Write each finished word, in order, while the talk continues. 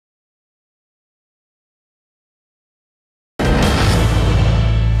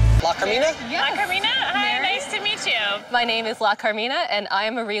Carmina? Yeah. Hi, Carmina. Hi, Mary? nice to meet you. My name is Carmina, and I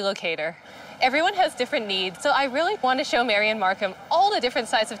am a relocator. Everyone has different needs, so I really want to show Mary and Markham all the different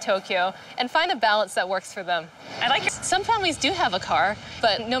sides of Tokyo and find a balance that works for them. I like it. Some families do have a car,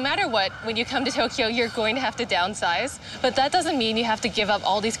 but no matter what, when you come to Tokyo, you're going to have to downsize. But that doesn't mean you have to give up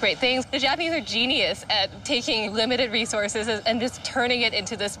all these great things. The Japanese are genius at taking limited resources and just turning it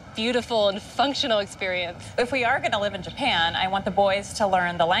into this beautiful and functional experience. If we are going to live in Japan, I want the boys to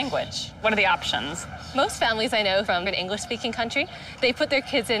learn the language. What are the options? Most families I know from an English-speaking country, they put their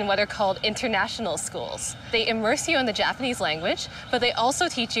kids in what are called international schools. They immerse you in the Japanese language, but they also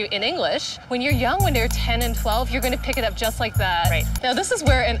teach you in English. When you're young, when they're 10 and 12, you're going to pick it up just like that. Right. Now, this is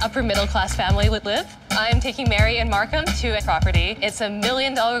where an upper middle-class family would live. I'm taking Mary and Markham to a property. It's $1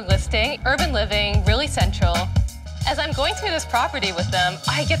 million listing, urban living, really central. As I'm going through this property with them,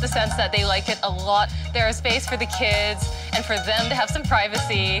 I get the sense that they like it a lot. There is space for the kids and for them to have some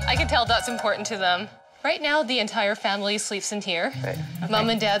privacy. I can tell that's important to them. Right now, the entire family sleeps in here. Right. Okay. Mom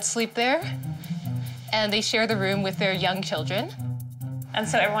and Dad sleep there, and they share the room with their young children. And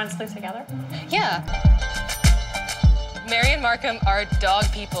so everyone sleeps together? Yeah. Mary and Markham are dog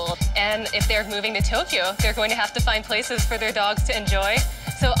people, and if they're moving to Tokyo, they're going to have to find places for their dogs to enjoy.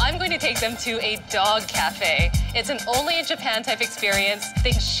 So I'm going to take them to a dog cafe. It's an only in Japan type experience.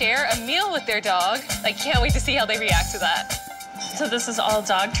 They share a meal with their dog. I can't wait to see how they react to that. So this is all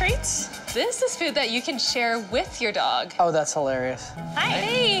dog treats? This is food that you can share with your dog. Oh, that's hilarious. Hi.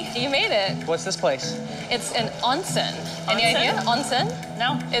 Hey, you made it. What's this place? It's an onsen. Any Onsen? idea? Onsen?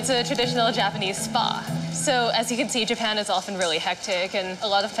 No. It's a traditional Japanese spa. So as you can see, Japan is often really hectic, and a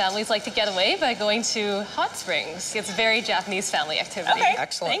lot of families like to get away by going to hot springs. It's a very Japanese family activity. Okay.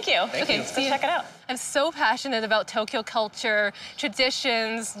 Excellent. Thank you. Thank Okay, you. see Let's check it out. I'm so passionate about Tokyo culture,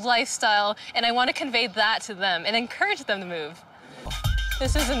 traditions, lifestyle, and I want to convey that to them and encourage them to move.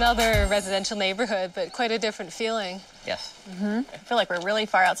 This is another residential neighborhood, but quite a different feeling. Yes. I feel like we're really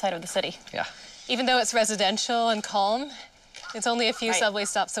far outside of the city. Yeah. Even though it's residential and calm, it's only a few Right. subway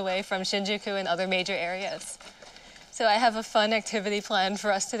stops away from Shinjuku and other major areas. So I have a fun activity planned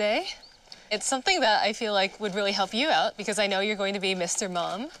for us today. It's something that I feel like would really help you out because I know you're going to be Mr.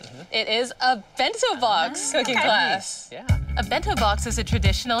 Mom. It is a bento box cooking class. Yeah. A bento box is a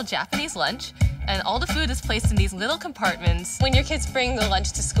traditional Japanese lunch, and all the food is placed in these little compartments. When your kids bring the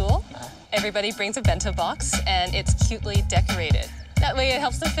lunch to school, everybody brings a bento box, and it's cutely decorated. That way it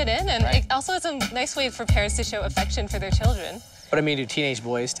helps them fit in, and Right. it also is a nice way for parents to show affection for their children. What I mean, do teenage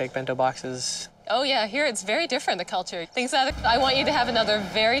boys take bento boxes? Oh yeah, here it's very different, the culture. Things that I want you to have another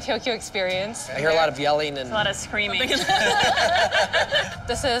very Tokyo experience. I hear a lot of yelling and... A lot of screaming.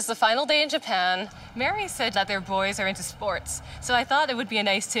 This is the final day in Japan. Mary said that their boys are into sports, so I thought it would be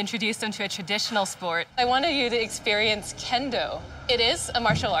nice to introduce them to a traditional sport. I wanted you to experience kendo. It is a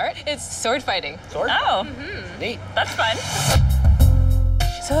martial art. It's sword fighting. Sword? Oh, Neat. that's fun.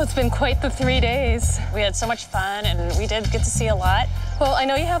 So it's been quite the 3 days. We had so much fun, and we did get to see a lot. Well, I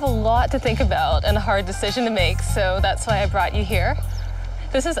know you have a lot to think about and a hard decision to make, so that's why I brought you here.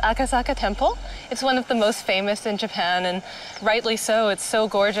 This is Akasaka Temple. It's one of the most famous in Japan, and rightly so. It's so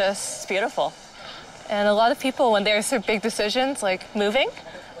gorgeous. It's beautiful. And a lot of people, when there's their big decisions, like moving,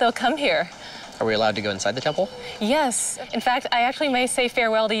 they'll come here. Are we allowed to go inside the temple? Yes. In fact, I actually may say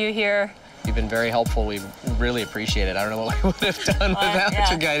farewell to you here. You've been very helpful. We really appreciate it. I don't know what we would have done without yeah.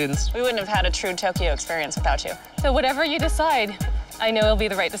 your guidance. We wouldn't have had a true Tokyo experience without you. So whatever you decide, I know it'll be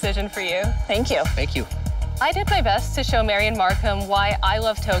the right decision for you. Thank you. Thank you. I did my best to show Mary and Markham why I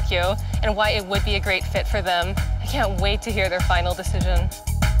love Tokyo and why it would be a great fit for them. I can't wait to hear their final decision.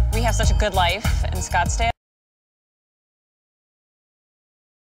 We have such a good life in Scottsdale.